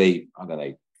probably,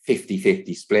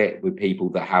 50-50 split with people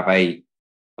that have a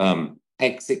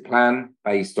exit plan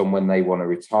based on when they want to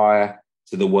retire,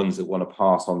 to the ones that want to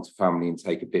pass on to family and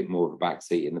take a bit more of a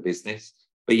backseat in the business.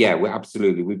 But yeah,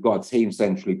 we've got a team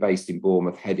centrally based in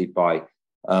Bournemouth, headed by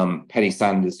Penny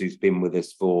Sanders, who's been with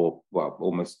us for,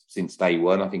 almost since day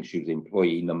one. I think she was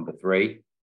employee number 3,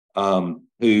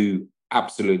 who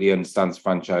absolutely understands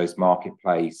franchise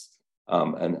marketplace,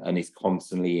 and is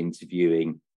constantly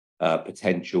interviewing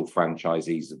potential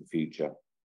franchisees of the future.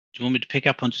 Do you want me to pick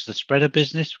up on just the spreader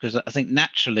business? Because I think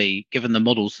naturally, given the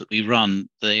models that we run,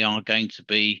 they are going to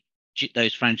be,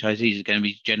 those franchisees are going to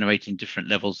be generating different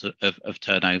levels of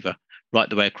turnover right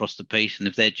the way across the piece. And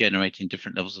if they're generating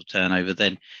different levels of turnover,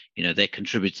 then, they're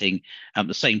contributing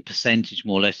the same percentage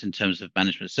more or less in terms of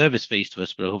management service fees to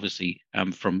us, but obviously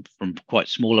from quite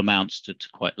small amounts to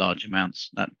quite large amounts.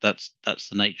 That's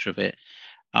the nature of it.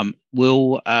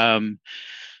 Will some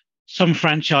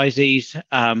franchisees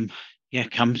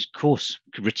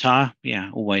could retire. Yeah,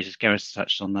 always, as Gareth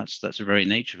touched on, that's the very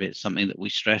nature of it. It's something that we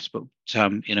stress, but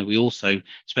we also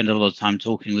spend a lot of time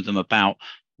talking with them about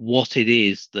what it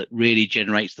is that really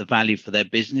generates the value for their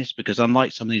business, because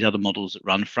unlike some of these other models that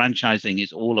run, franchising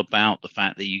is all about the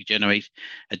fact that you generate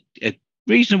a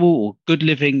reasonable or good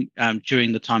living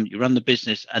during the time that you run the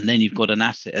business, and then you've got an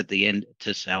asset at the end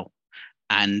to sell.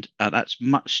 And that's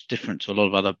much different to a lot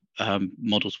of other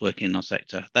models working in our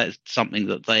sector. That is something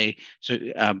that they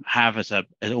have as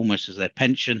almost as their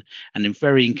pension, and it's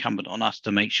very incumbent on us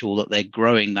to make sure that they're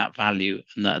growing that value,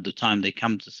 and that at the time they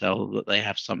come to sell, that they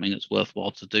have something that's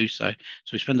worthwhile to do so.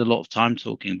 So we spend a lot of time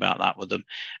talking about that with them,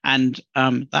 and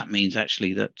that means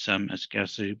actually that, as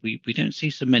Gareth said, we don't see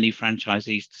so many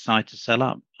franchisees decide to sell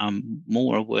up.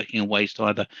 More are working on ways to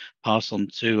either pass on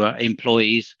to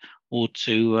employees or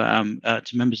to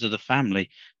members of the family.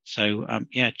 So,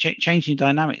 changing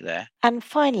dynamic there. And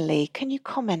finally, can you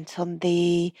comment on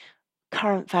the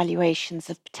current valuations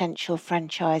of potential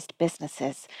franchised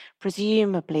businesses?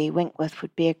 Presumably, Winkworth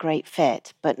would be a great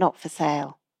fit, but not for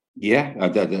sale. Yeah,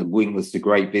 Winkworth's a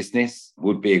great business,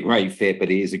 would be a great fit, but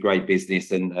it is a great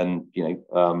business, and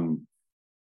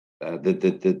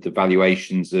the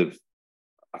valuations of,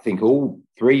 I think, all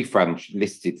three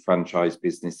listed franchise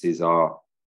businesses are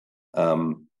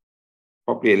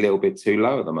probably a little bit too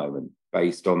low at the moment,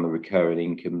 based on the recurring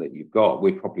income that you've got.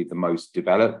 We're probably the most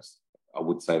developed, I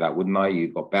would say that, wouldn't I?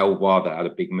 You've got Belvoir that had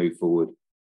a big move forward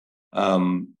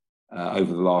over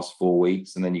the last 4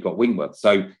 weeks, and then you've got Winkworth.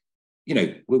 So,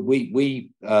 when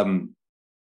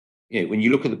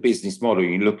you look at the business model,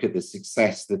 you look at the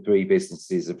success the three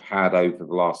businesses have had over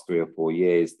the last 3 or 4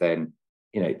 years, then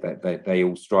they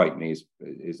all strike me as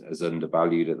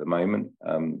undervalued at the moment,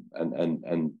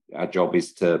 and our job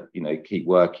is to keep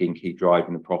working, keep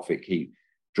driving the profit, keep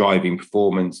driving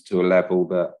performance to a level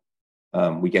that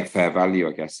we get fair value,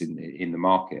 I guess, in the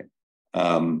market.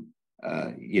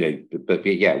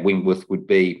 Winkworth would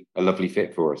be a lovely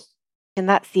fit for us. And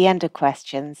that's the end of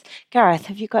questions. Gareth,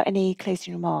 have you got any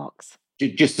closing remarks?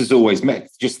 Just as always,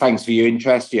 just thanks for your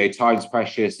interest. Time's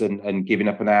precious, and giving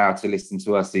up an hour to listen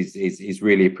to us is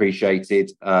really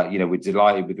appreciated. We're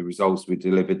delighted with the results we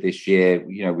delivered this year.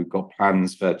 We've got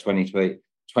plans for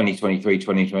 2023,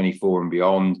 2024 and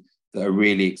beyond that are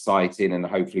really exciting, and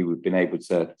hopefully we've been able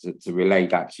to relay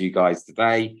that to you guys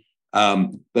today.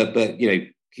 Hopefully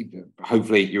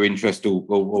your interest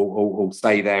will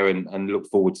stay there, and look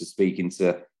forward to speaking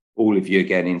to all of you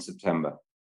again in September.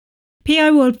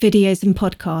 PI World videos and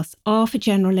podcasts are for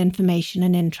general information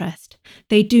and interest.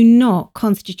 They do not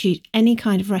constitute any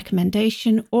kind of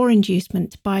recommendation or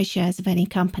inducement to buy shares of any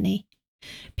company.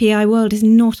 PI World is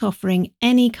not offering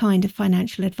any kind of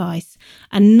financial advice,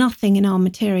 and nothing in our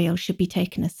material should be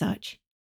taken as such.